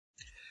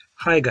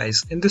Hi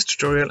guys, in this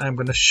tutorial I'm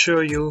going to show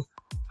you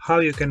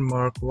how you can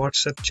mark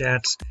WhatsApp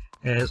chats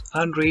as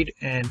unread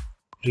and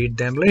read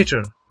them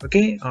later,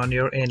 okay, on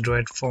your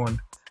Android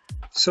phone.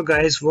 So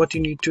guys, what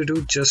you need to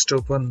do, just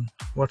open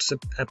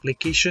WhatsApp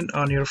application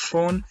on your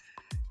phone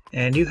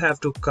and you have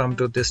to come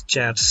to this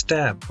chats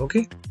tab,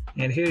 okay,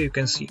 and here you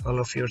can see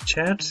all of your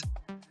chats.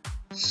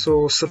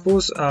 So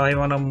suppose I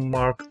want to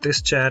mark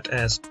this chat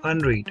as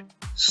unread,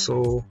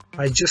 so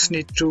I just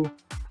need to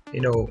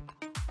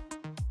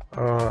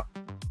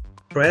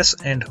press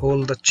and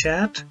hold the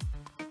chat,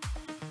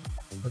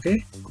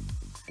 okay,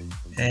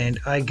 and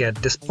I get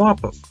this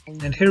pop-up,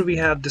 and here we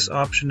have this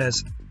option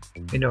as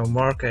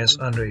mark as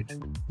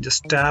unread.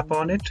 Just tap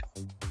on it.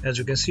 As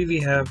you can see, we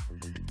have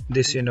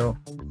this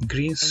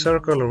green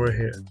circle over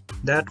here.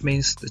 That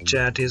means the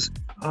chat is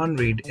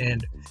unread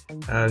and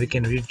we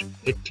can read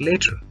it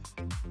later.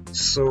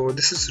 So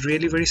this is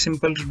really very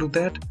simple to do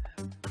that.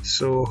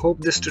 So hope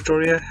this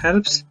tutorial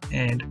helps,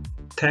 and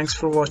thanks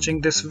for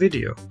watching this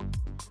video.